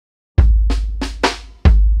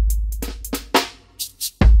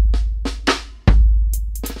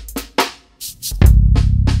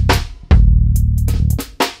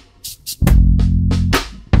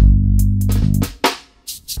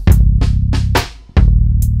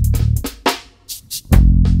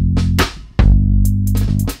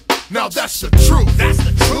that's the truth. That's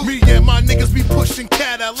the truth. Me and my niggas be pushing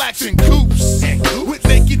Cadillacs and coupes, with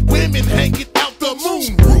naked women hanging out the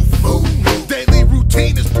moon roof. Daily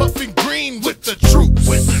routine is puffing green with the troops.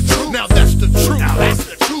 Now that's the truth. Now that's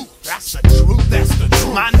the truth. That's the truth. That's the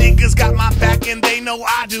truth. My niggas got my back and they know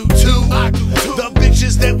I do too. The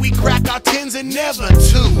bitches that we crack our tens and never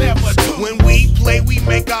two. When we play, we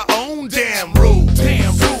make our own damn rules.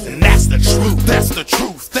 And that's the truth. That's the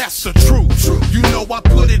truth. That's the truth. You know I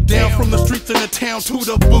put it down from the streets in the town to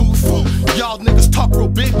the booth. Y'all niggas talk real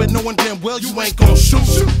big, but knowing damn well you ain't gon' shoot.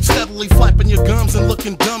 Steadily flapping your gums and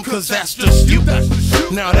looking dumb, cause that's just you.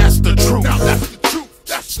 Now that's the truth. Now that's the truth.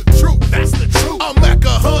 That's the truth. That's the truth. I'm like a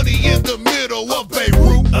honey in the middle of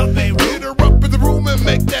Beirut. Get her up in the room and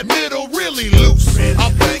make that middle really loose.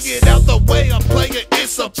 I'll bang it out the way I'm playing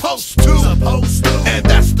it's supposed to. And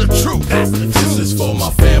that's the truth. This is for my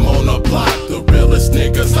fam on the block, the realest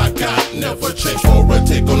niggas I got. Never change for a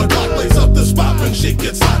tick on the clock. Blaze up the spot when shit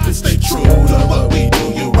gets hot and stay true to what we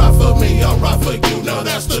do. You ride for me, I'll ride for you. Now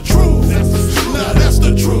that's the truth. Now that's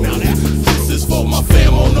the truth. This is for my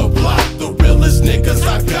fam on the block, the realest niggas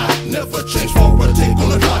I got. Never change for a tick on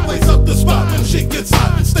the clock. Blaze up the spot when shit gets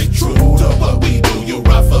hot and stay true to what we do. You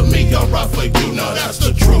ride for me, I'll ride for you. Now that's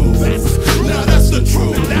the truth. Now that's the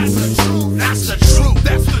truth. That's the truth. That's the truth.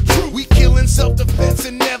 That's the truth. We killing self-defense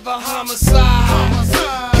and never homicide.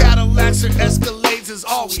 Cadillacs and Escalades is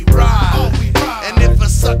all we ride. And if a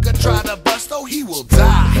sucker try to bust, oh, he will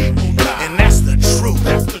die. And that's the truth.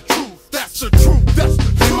 That's the truth. That's the truth. That's the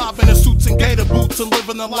truth. Mobbing in suits and gator boots and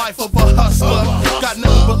living the life of a hustler. Got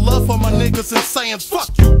nothing but love for my niggas and saying fuck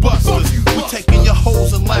you busters. We taking your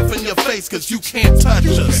hoes and laughing in your face cause you can't touch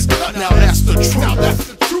us. Now that's the truth. Now that's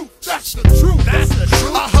the truth. That's the truth. That's the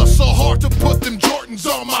truth. I hustle hard to put them Jordans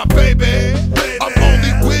on my baby. I'm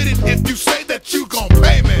only with it if you say that you gon'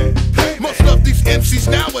 pay me. Most of these MCs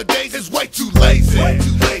nowadays is way too lazy.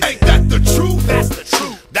 Ain't that the truth? That's the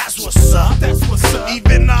truth. That's what's up. That's what's up.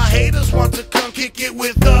 Even our haters want to come kick it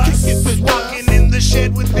with us. Walking in the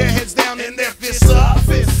shed with their heads down and their fists up.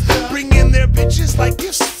 Bringing their bitches like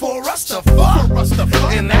gifts for us to fuck.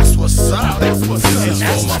 And that's what's up. That's what's up. This is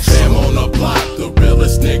for my fam on the block, the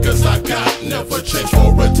realest niggas I got. Never change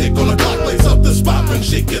for a tick on the clock. Blaze up the spot when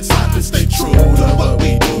shit gets hot and stay true to what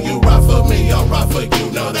we do. You ride for me, I'll ride for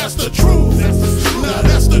you. Now that's the truth. Now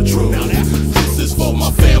that's the truth. This is for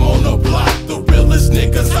my fam on the block, the realest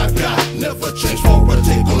niggas I got. Never change for a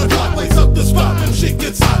tick on the clock. Blaze up the spot when shit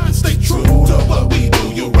gets hot and stay true to what we do.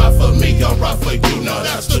 You ride for me, I'll ride for you. Now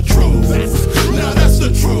that's the truth. Now that's the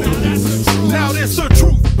truth. Now that's the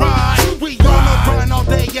truth, right? We on the grind all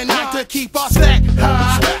day and night to keep our stack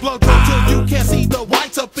high. Blow dry till you can't see the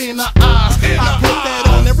whites up in our eyes. I put that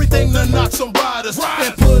on everything to knock some riders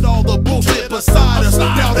and put all the bullshit beside us.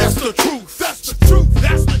 Now that's the truth. That's the truth.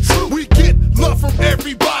 That's the truth. We get love from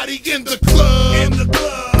everybody in the club.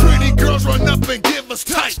 Pretty girls run up and give us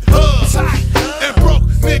tight hugs. And broke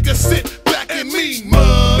niggas sit back and mean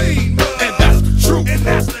mug. And that's the truth. And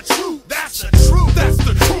that's the truth. That's the truth. That's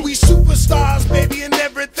the truth. We superstars, baby, in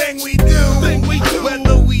everything we do.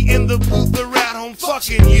 Whether we in the booth or at home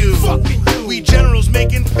fucking you. We generals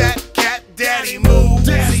making fat cat daddy moves.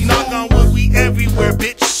 Knock on wood, we everywhere,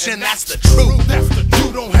 bitch. And that's the truth.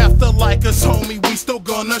 You don't have to like us, homie. We still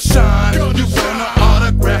gonna shine. You wanna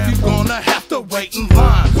autograph, you gonna have to wait in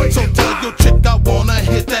line. So tell your chick I wanna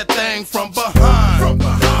hit that thing from behind.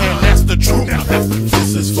 And that's the truth.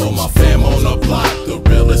 This is for my fam on the block, the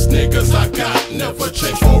realest niggas I got. Never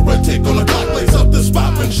change for a tick on the clock. Blaze up the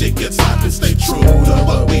spot when shit gets hot and stay true to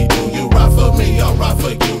what we do. You ride for me, I'll ride for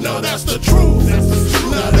you. Now that's the truth.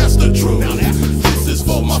 Now that's the truth. This is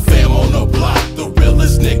for my fam on the block, the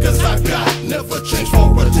realest niggas I got. Never change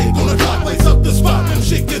for a tick